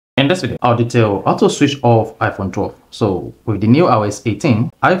this video, I'll detail how to switch off iPhone 12. So with the new iOS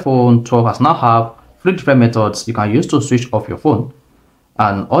 18, iPhone 12 has now have 3 different methods you can use to switch off your phone,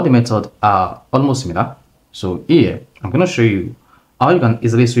 and all the methods are almost similar. So here, I'm going to show you how you can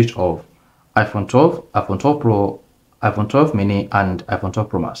easily switch off iPhone 12, iPhone 12 Pro, iPhone 12 mini, and iPhone 12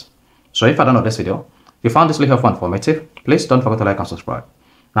 Pro Max. So if I don't know this video, if you found this video helpful and informative, please don't forget to like and subscribe.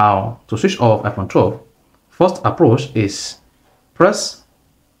 Now, to switch off iPhone 12, first approach is press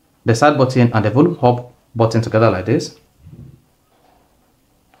the side button and the volume up button together like this.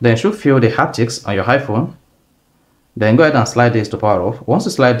 Then you should feel the haptics on your iPhone. Then go ahead and slide this to power off. Once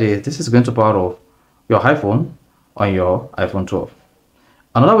you slide this is going to power off your iPhone on your iPhone 12.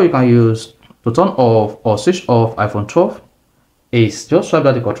 Another way you can use to turn off or switch off iPhone 12 is just swipe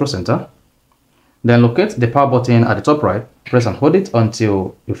at the control center. Then locate the power button at the top right, press and hold it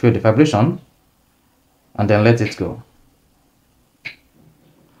until you feel the vibration, and then let it go.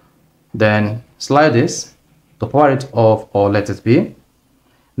 Then slide this to power it off or let it be.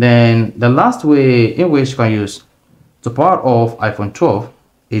 Then the last way in which you can use to power off iPhone 12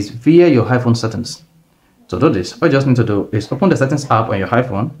 is via your iPhone settings. To do this, all you just need to do is open the settings app on your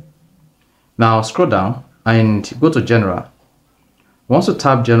iPhone. Now scroll down and go to General. Once you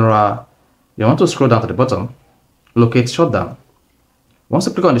tap General, you want to scroll down to the bottom, locate Shutdown. Once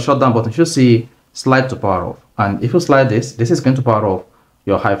you click on the Shutdown button, you should see Slide to power off. And if you slide this is going to power off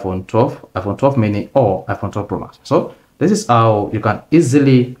your iPhone 12, iPhone 12 mini, or iPhone 12 Pro Max. So this is how you can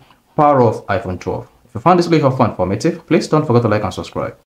easily power off iPhone 12. If you found this video helpful and informative, please don't forget to like and subscribe.